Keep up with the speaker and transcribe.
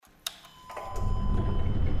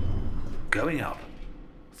going up.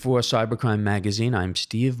 For Cybercrime Magazine, I'm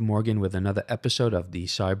Steve Morgan with another episode of the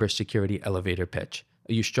Cybersecurity Elevator Pitch.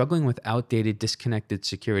 Are you struggling with outdated, disconnected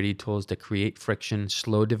security tools that create friction,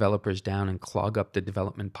 slow developers down, and clog up the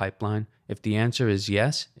development pipeline? If the answer is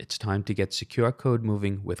yes, it's time to get secure code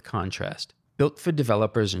moving with Contrast. Built for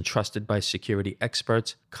developers and trusted by security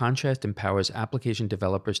experts, Contrast empowers application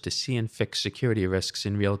developers to see and fix security risks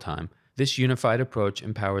in real time. This unified approach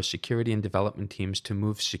empowers security and development teams to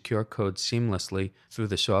move secure code seamlessly through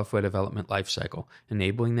the software development lifecycle,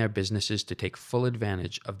 enabling their businesses to take full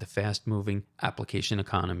advantage of the fast-moving application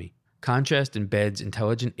economy. Contrast embeds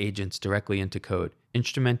intelligent agents directly into code,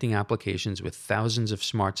 instrumenting applications with thousands of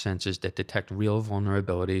smart sensors that detect real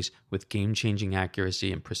vulnerabilities with game-changing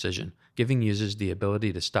accuracy and precision, giving users the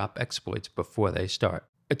ability to stop exploits before they start.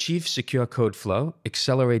 Achieve secure code flow,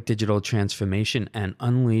 accelerate digital transformation, and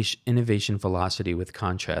unleash innovation velocity with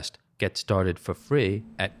Contrast. Get started for free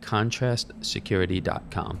at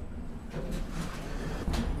contrastsecurity.com.